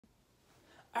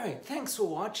Alright, thanks for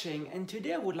watching, and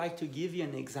today I would like to give you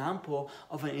an example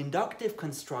of an inductive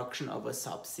construction of a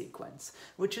subsequence,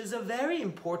 which is a very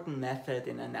important method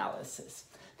in analysis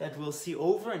that we'll see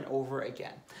over and over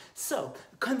again. So,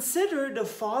 consider the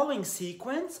following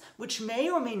sequence, which may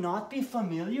or may not be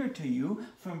familiar to you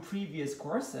from previous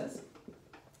courses.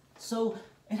 So,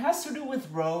 it has to do with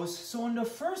rows. So in the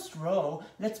first row,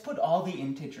 let's put all the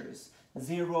integers.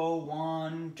 0,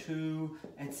 1, 2,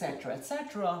 etc.,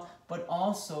 etc., but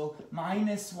also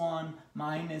 -1,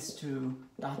 -2, ...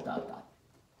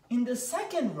 In the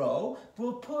second row,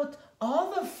 we'll put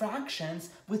all the fractions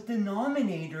with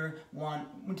denominator 1,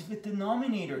 with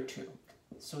denominator 2.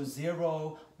 So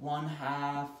 0,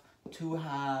 1/2,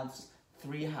 2/2,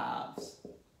 3/2, ...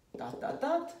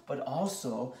 but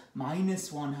also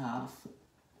 -1/2,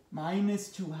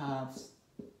 -2/2,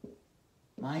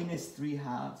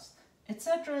 -3/2,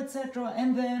 etc., etc.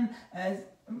 And then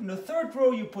in the third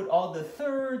row, you put all the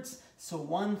thirds, so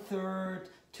 1/3,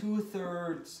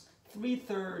 2/3,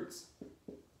 3/3,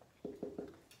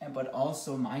 but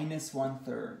also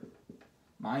 -1/3,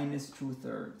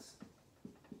 -2/3,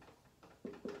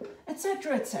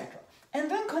 etc., etc. And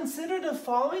then consider the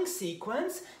following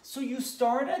sequence. So you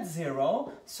start at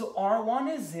 0, so R1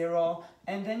 is 0,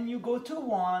 and then you go to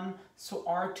 1, so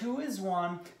R2 is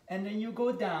 1, and then you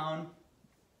go down,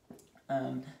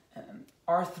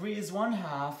 R3 is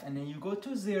 1/2, and then you go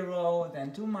to 0,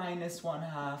 then to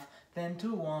 -1/2, then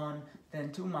to 1,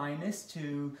 then to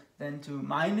 -2, then to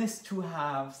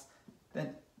 -2/2,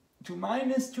 then to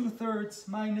 -2/3,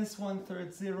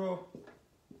 -1/3, 0.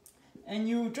 And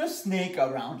you just snake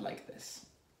around like this.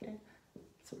 Okay?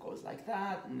 So it goes like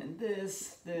that, and then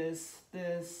this,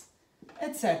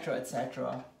 etc.,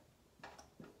 etc.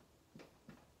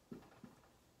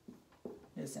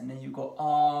 Yes, and then you go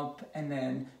up, and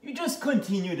then you just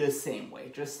continue the same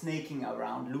way, just snaking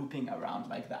around, looping around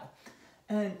like that.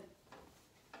 And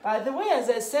by the way, as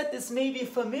I said, this may be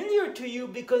familiar to you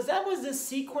because that was the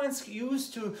sequence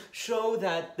used to show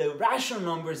that the rational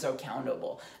numbers are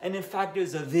countable. And in fact,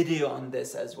 there's a video on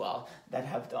this as well that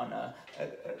I've done a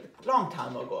long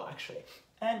time ago, actually.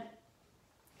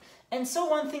 And so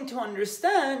one thing to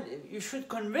understand, you should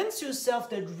convince yourself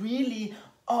that really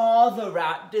all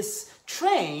this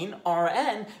train,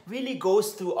 Rn, really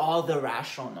goes through all the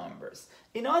rational numbers.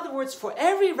 In other words, for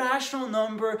every rational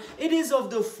number, it is of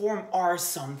the form R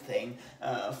something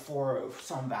for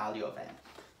some value of n.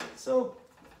 So,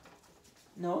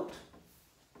 note,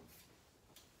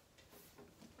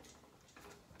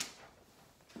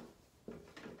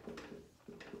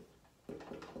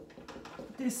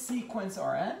 this sequence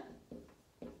Rn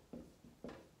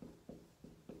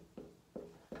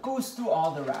goes through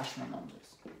all the rational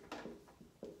numbers.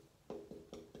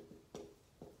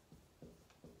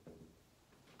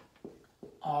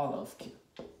 All of Q.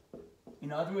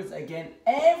 In other words, again,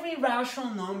 every rational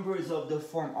number is of the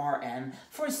form Rn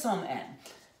for some n.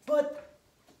 But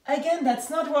again, that's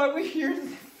not why we're here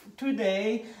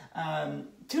today.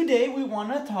 Today we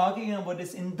want to talk about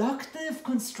this inductive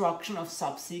construction of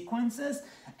subsequences.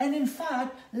 And in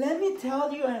fact, let me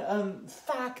tell you a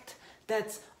fact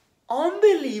that's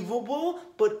unbelievable,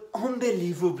 but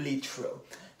unbelievably true.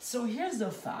 So here's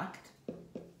the fact.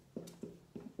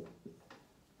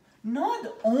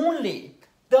 Not only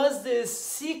does this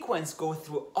sequence go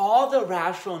through all the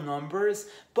rational numbers,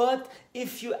 but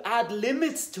if you add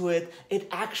limits to it, it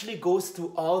actually goes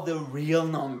through all the real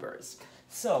numbers.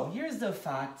 So here's the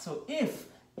fact. So if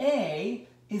A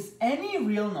is any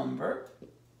real number,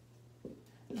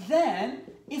 then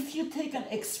if you take an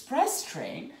express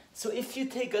train, so if you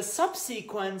take a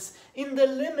subsequence, in the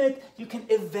limit, you can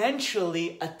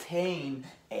eventually attain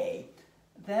A.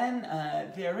 Then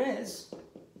there is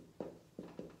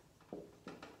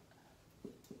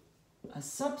a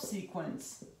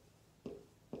subsequence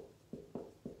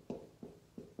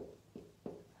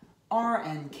R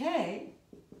and K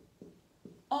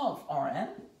of Rn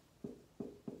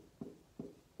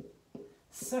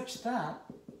such that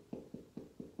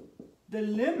the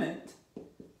limit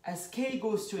as k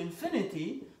goes to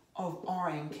infinity of R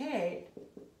and K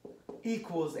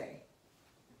equals A.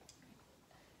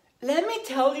 Let me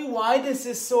tell you why this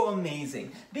is so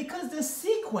amazing. Because the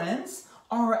sequence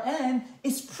Rn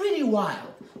is pretty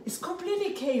wild. It's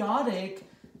completely chaotic,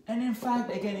 and in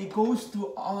fact, again, it goes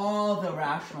through all the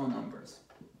rational numbers.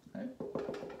 Okay?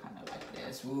 Kind of like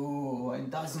this. Ooh,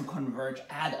 it doesn't converge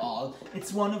at all.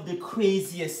 It's one of the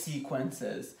craziest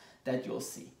sequences that you'll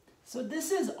see. So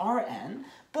this is Rn,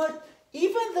 but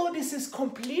even though this is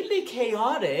completely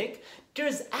chaotic,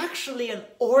 there's actually an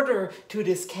order to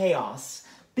this chaos.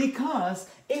 Because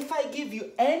if I give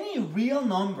you any real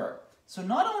number, So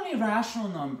not only rational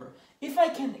number, if I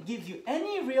can give you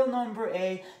any real number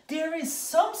a, there is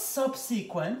some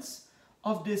subsequence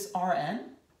of this Rn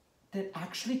that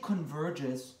actually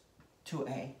converges to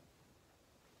a.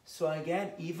 So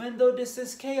again, even though this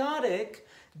is chaotic,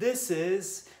 there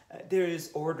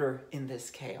is order in this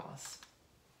chaos.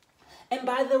 And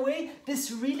by the way,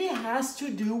 this really has to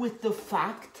do with the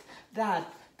fact that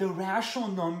the rational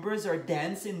numbers are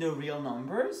dense in the real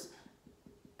numbers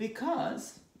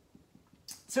because,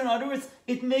 so in other words,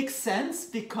 it makes sense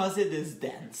because it is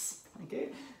dense, okay?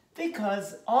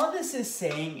 Because all this is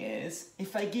saying is,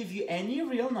 if I give you any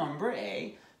real number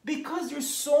a, because there's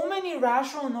so many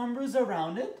rational numbers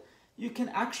around it, you can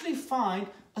actually find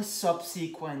a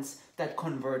subsequence that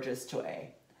converges to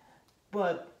a.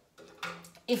 But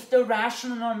if the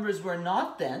rational numbers were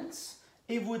not dense,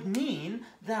 it would mean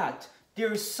that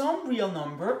there is some real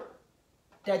number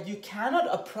that you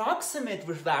cannot approximate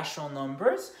with rational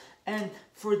numbers, and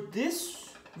for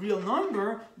this real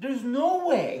number, there's no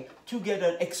way to get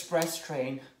an express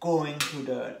train going to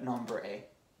the number a.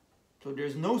 So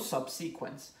there's no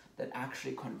subsequence that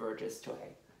actually converges to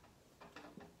a.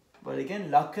 But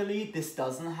again, luckily, this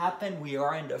doesn't happen. We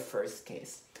are in the first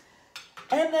case.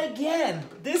 And again,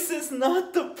 this is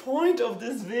not the point of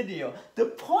this video. The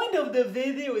point of the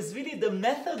video is really the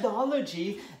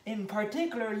methodology. In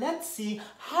particular, let's see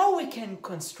how we can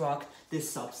construct this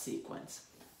subsequence.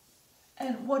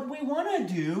 And what we want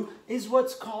to do is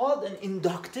what's called an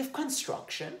inductive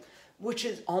construction, which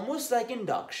is almost like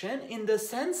induction in the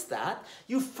sense that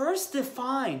you first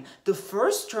define the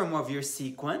first term of your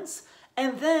sequence,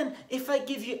 and then if I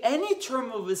give you any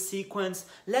term of a sequence,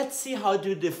 let's see how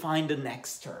to define the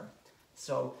next term.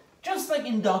 So just like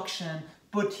induction,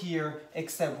 but here,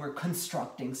 except we're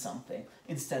constructing something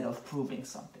instead of proving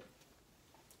something.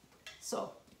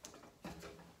 So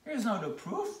here's now the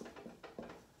proof.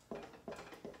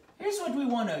 Here's what we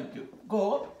want to do.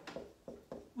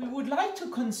 We would like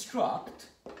to construct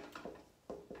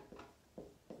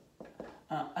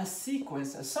a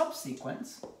sequence, a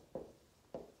subsequence,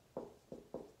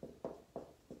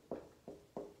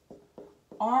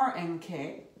 R and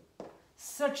K,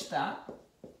 such that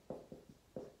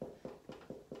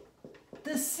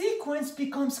the sequence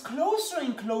becomes closer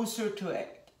and closer to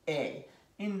A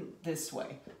in this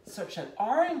way, such that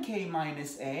R and K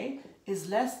minus A is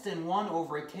less than 1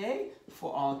 over K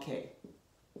for all K.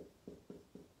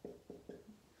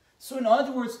 So in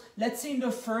other words, let's say in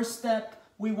the first step,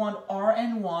 we want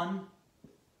Rn1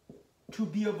 to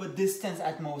be of a distance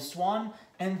at most 1,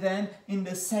 and then in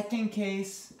the second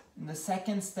case, in the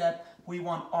second step, we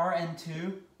want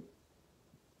Rn2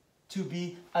 to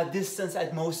be a distance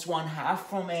at most 1/2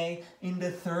 from A. In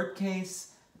the third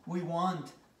case, we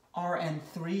want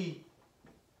Rn3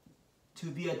 to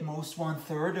be at most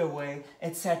 1/3 away,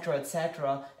 etc.,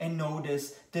 etc. And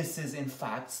notice this is in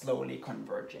fact slowly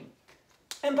converging.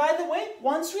 And by the way,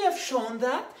 once we have shown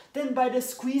that, then by the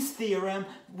squeeze theorem,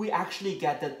 we actually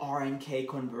get that R and K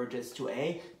converges to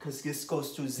A, because this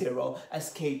goes to 0 as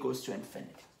K goes to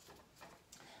infinity.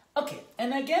 Okay,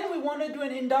 and again, we want to do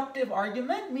an inductive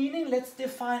argument, meaning let's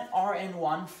define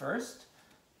Rn1 first.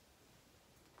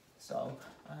 So,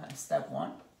 step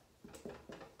 1.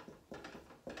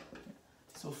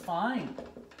 So find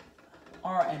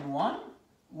Rn1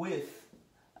 with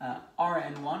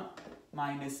Rn1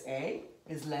 minus A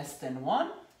is less than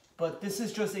 1, but this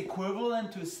is just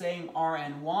equivalent to saying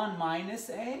Rn1 minus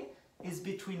A is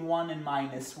between 1 and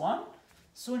minus 1.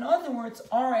 So in other words,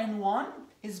 Rn1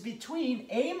 is between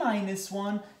A minus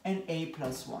 1 and A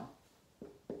plus 1.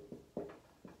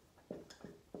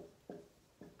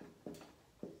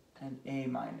 And A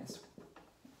minus 1.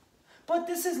 But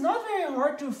this is not very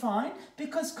hard to find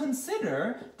because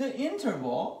consider the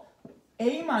interval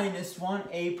A minus 1,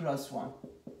 A plus 1.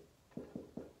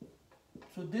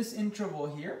 So this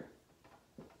interval here.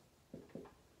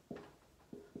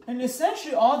 And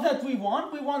essentially all that we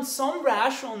want some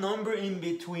rational number in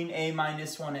between A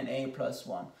minus 1 and A plus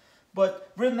 1. But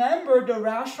remember, the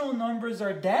rational numbers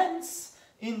are dense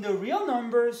in the real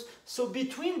numbers, so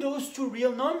between those two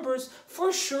real numbers,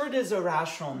 for sure there's a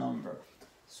rational number.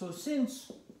 So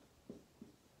since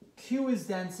Q is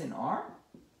dense in R,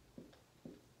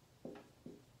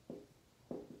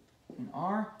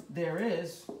 there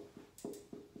is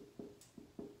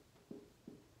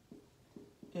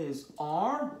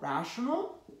R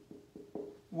rational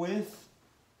with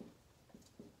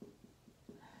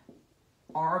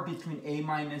R between A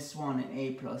minus 1 and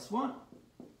A plus 1.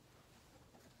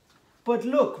 But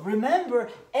look, remember,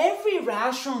 every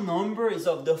rational number is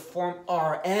of the form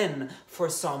Rn for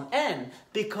some n,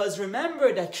 because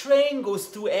remember that train goes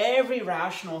through every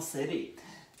rational city.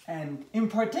 And in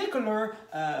particular,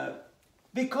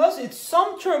 because it's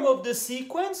some term of the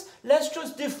sequence, let's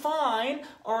just define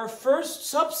our first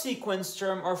subsequence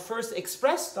term, our first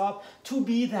express stop, to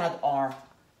be that R.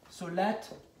 So let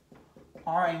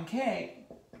R and K,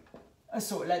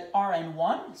 so let R and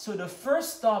 1, so the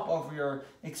first stop of your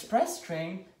express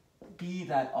train be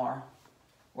that R,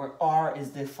 where R is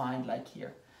defined like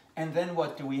here. And then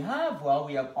what do we have? Well,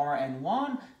 we have R and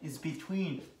 1 is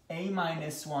between A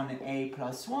minus 1 and A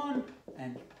plus 1,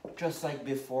 and just like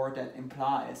before, that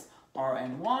implies R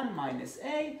and 1 minus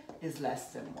A is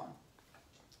less than 1.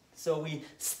 So we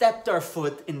stepped our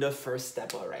foot in the first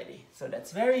step already. So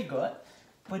that's very good.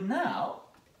 But now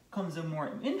comes a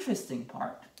more interesting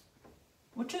part,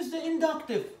 which is the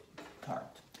inductive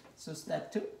part. So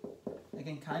step 2,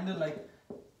 again, kind of like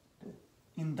the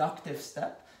inductive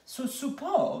step. So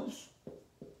suppose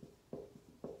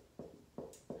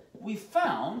we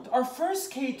found our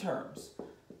first k terms.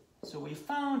 So we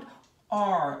found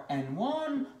R and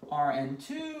 1, R and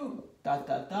 2, dot,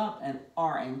 dot, dot, and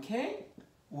R and k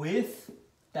with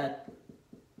that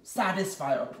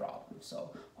satisfy our problem.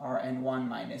 So R and 1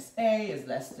 minus A is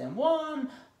less than 1,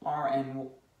 R and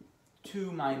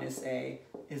 2 minus A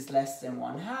is less than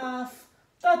 1/2,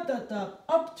 dot, dot, dot,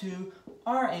 up to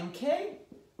R and k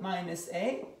minus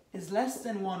A is less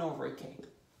than 1/k.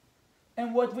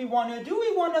 And what we want to do,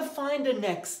 we want to find the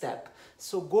next step.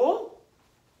 So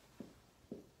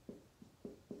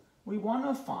we want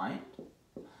to find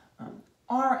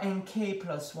R and k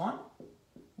plus 1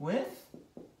 with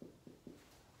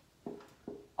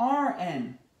R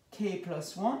and k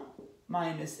plus 1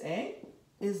 minus A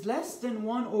is less than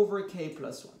 1/k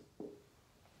plus 1.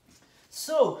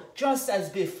 So, just as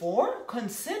before,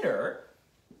 consider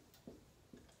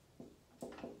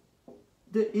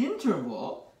the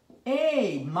interval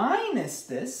A minus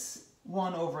this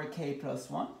 1/k plus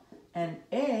 1 and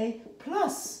A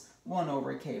plus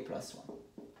 1/k plus 1.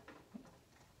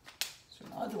 So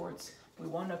in other words, we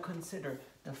want to consider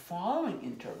the following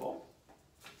interval.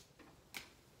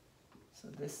 So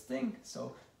this thing,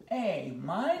 so A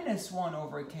minus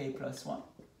 1/k plus 1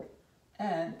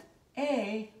 and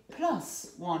A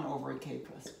plus 1/k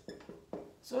plus 1.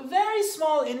 So a very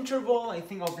small interval, I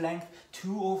think of length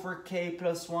 2/k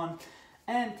plus 1.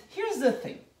 And here's the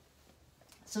thing.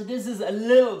 So this is a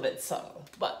little bit subtle,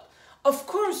 but of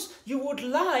course you would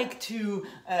like to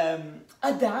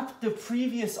adapt the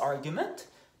previous argument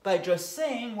by just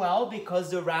saying, well, because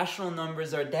the rational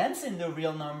numbers are dense in the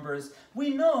real numbers,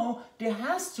 we know there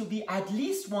has to be at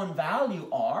least one value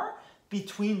R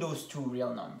between those two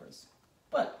real numbers.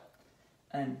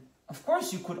 And of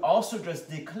course you could also just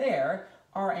declare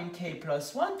R and k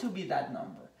plus 1 to be that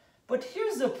number. But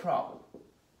here's the problem.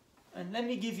 And let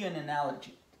me give you an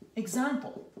analogy.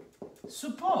 Example,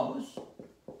 suppose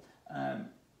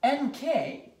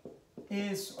nk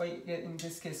is, or in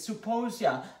this case, suppose,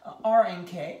 R and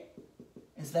k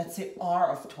is, let's say,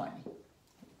 R of 20.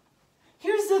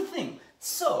 Here's the thing.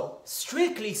 So,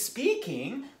 strictly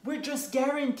speaking, we're just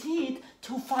guaranteed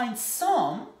to find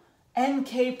some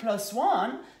nk plus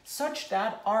 1 such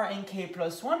that R and k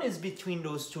plus 1 is between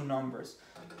those two numbers.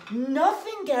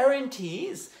 Nothing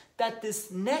guarantees that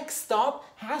this next stop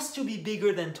has to be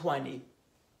bigger than 20.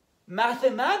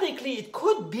 Mathematically, it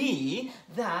could be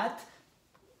that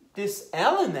this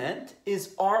element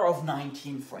is R of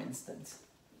 19, for instance.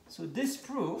 So this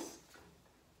proof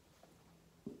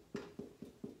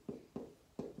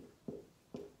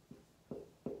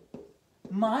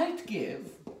might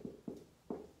give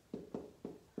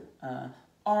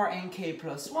R and k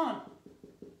plus 1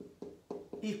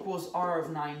 equals R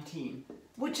of 19,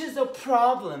 which is a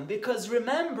problem because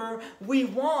remember, we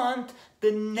want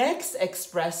the next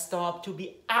express stop to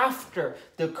be after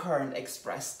the current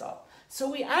express stop. So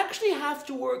we actually have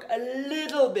to work a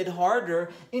little bit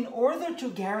harder in order to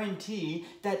guarantee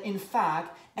that in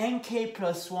fact nk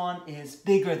plus 1 is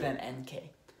bigger than nk.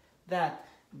 That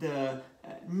the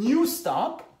new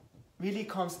stop really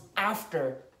comes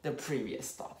after the previous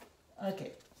stop.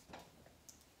 Okay.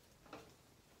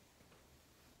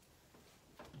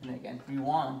 And again, we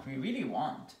really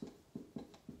want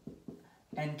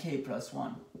nk plus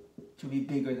 1 to be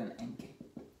bigger than nk.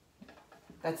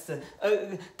 That's the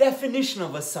definition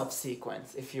of a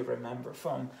subsequence, if you remember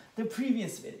from the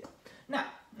previous video. Now,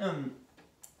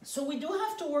 so we do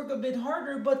have to work a bit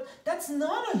harder, but that's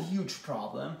not a huge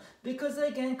problem because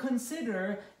again,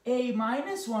 consider A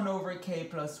minus 1/k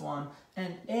plus 1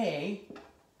 and A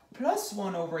plus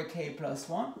 1/k plus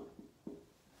 1.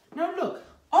 Now look,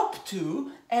 up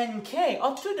to nk,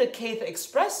 up to the kth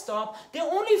express stop, there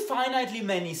are only finitely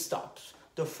many stops.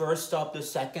 The first stop, the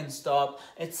second stop,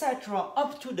 etc.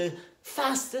 up to the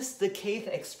fastest, the kth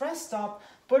express stop.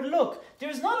 But look,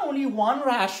 there's not only one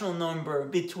rational number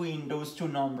between those two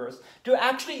numbers. There are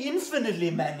actually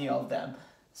infinitely many of them.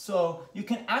 So you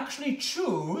can actually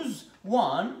choose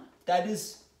one that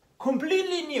is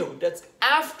completely new, that's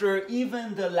after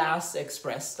even the last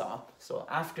express stop, so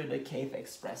after the kth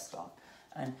express stop.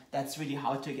 And that's really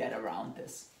how to get around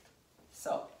this.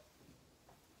 So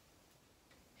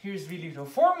here's really the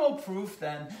formal proof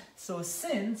then. So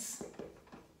since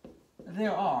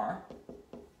there are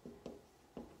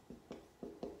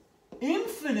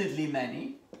infinitely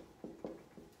many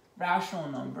rational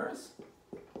numbers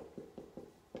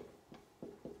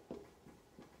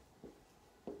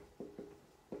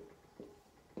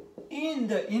in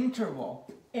the interval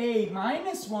a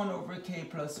minus 1 over k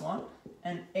plus 1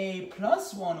 and a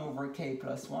plus 1 over k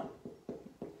plus 1,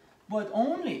 but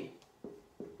only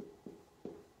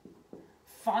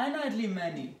finitely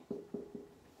many,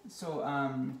 so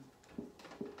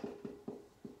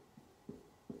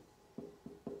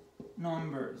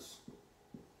numbers.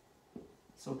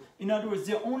 So in other words,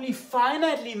 there are only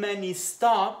finitely many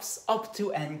stops up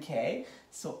to nk.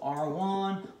 So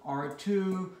R1,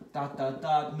 R2, dot, dot,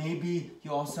 dot. Maybe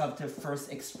you also have the first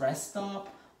express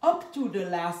stop up to the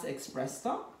last express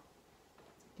stop.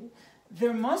 Okay.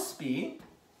 There must be,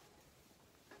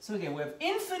 so again, we have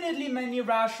infinitely many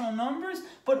rational numbers,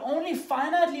 but only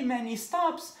finitely many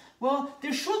stops. Well,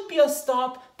 there should be a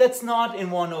stop that's not in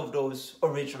one of those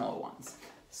original ones.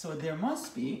 So there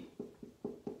must be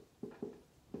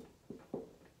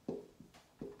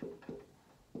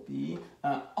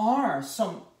R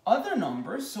some other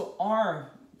numbers, so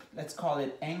R, let's call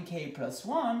it nk plus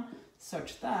 1,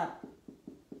 such that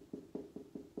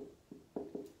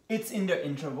it's in the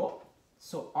interval.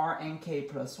 So R nk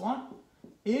plus 1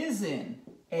 is in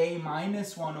a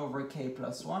minus 1 over k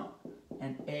plus 1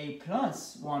 and a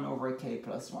plus 1 over k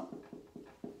plus 1,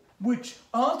 which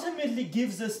ultimately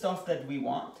gives the stuff that we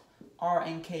want. R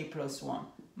nk plus 1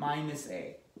 minus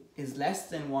a is less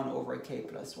than 1 over k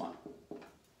plus 1.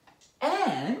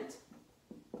 And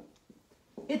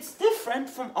it's different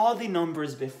from all the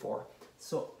numbers before.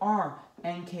 So R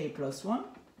nk plus 1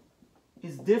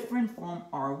 is different from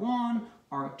R1,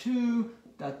 R2,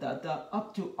 dot, dot, dot,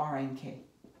 up to Rnk.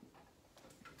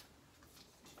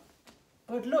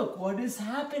 But look, what is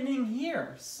happening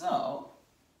here? So,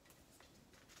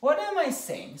 what am I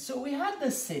saying? So we had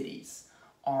the cities.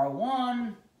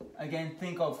 R1, again,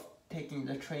 think of taking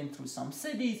the train through some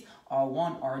cities,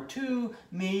 R1, R2,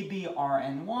 maybe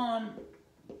Rn1,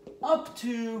 up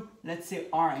to, let's say,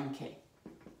 Rnk.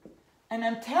 And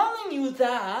I'm telling you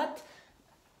that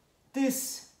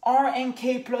this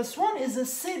Rnk plus 1 is a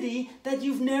city that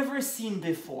you've never seen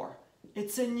before.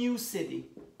 It's a new city.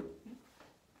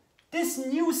 This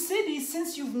new city,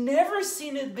 since you've never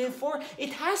seen it before,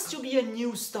 it has to be a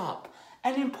new stop.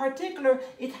 And in particular,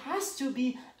 it has to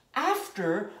be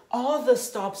after all the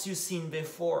stops you've seen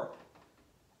before.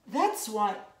 That's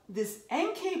why this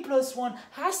nk plus 1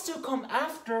 has to come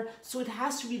after, so it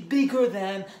has to be bigger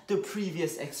than the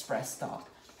previous express stop.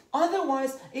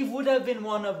 Otherwise, it would have been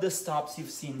one of the stops you've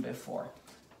seen before.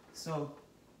 So,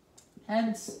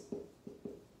 hence,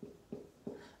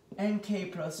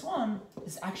 nk plus 1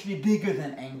 is actually bigger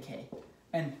than nk,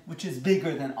 and which is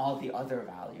bigger than all the other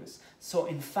values. So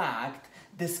in fact,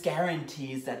 this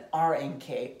guarantees that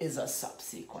Rnk is a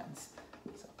subsequence.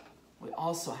 So we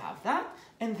also have that,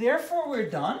 and therefore we're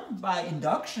done by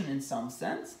induction in some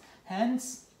sense.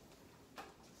 Hence,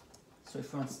 so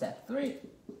if we're on step 3,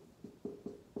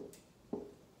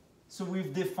 so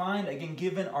we've defined, again,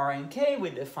 given Rnk, we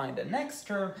defined the next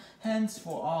term. Hence,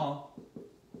 for all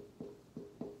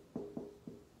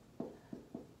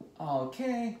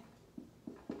k,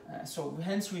 so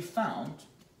hence we found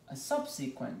a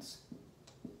subsequence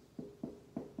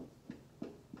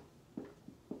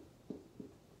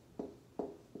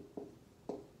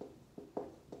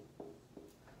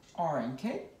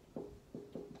Rnk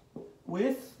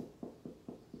with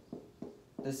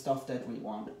the stuff that we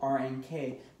want.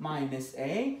 Rnk minus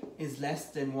a is less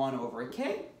than 1 over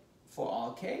k for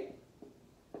all k.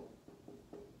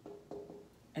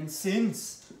 And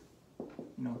since,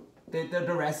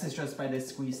 the rest is just by the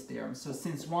squeeze theorem. So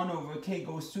since 1 over k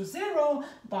goes to 0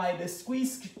 by the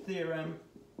squeeze theorem,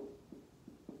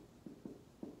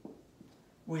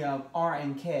 we have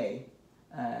Rnk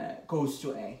goes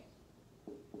to a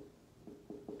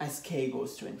as k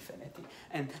goes to infinity.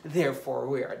 And therefore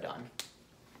we are done.